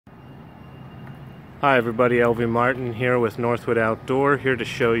Hi everybody, LV Martin here with Northwood Outdoor, here to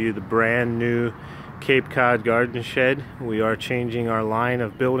show you the brand new Cape Cod garden shed. We are changing our line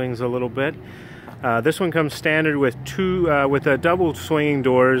of buildings a little bit. This one comes standard with double swinging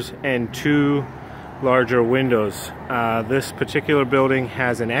doors and two larger windows. This particular building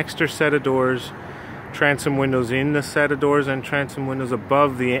has an extra set of doors, transom windows in the set of doors, and transom windows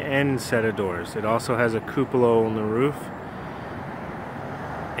above the end set of doors. It also has a cupola on the roof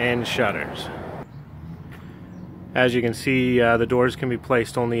and shutters. As you can see, the doors can be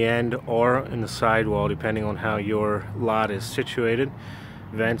placed on the end or in the sidewall depending on how your lot is situated.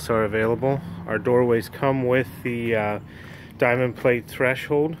 Vents are available. Our doorways come with the diamond plate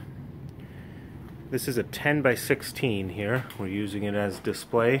threshold. This is a 10 by 16 here. We're using it as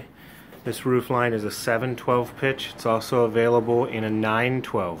display. This roof line is a 7/12 pitch. It's also available in a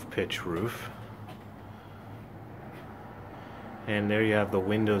 9/12 pitch roof. And there you have the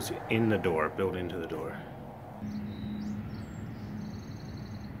windows in the door, built into the door.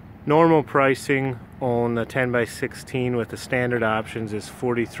 Normal pricing on the 10 by 16 with the standard options is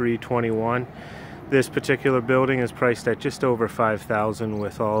 $43.21. This particular building is priced at just over $5,000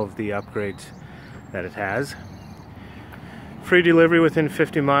 with all of the upgrades that it has. Free delivery within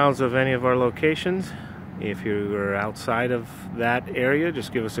 50 miles of any of our locations. If you're outside of that area,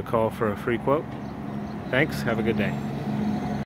 just give us a call for a free quote. Thanks, have a good day.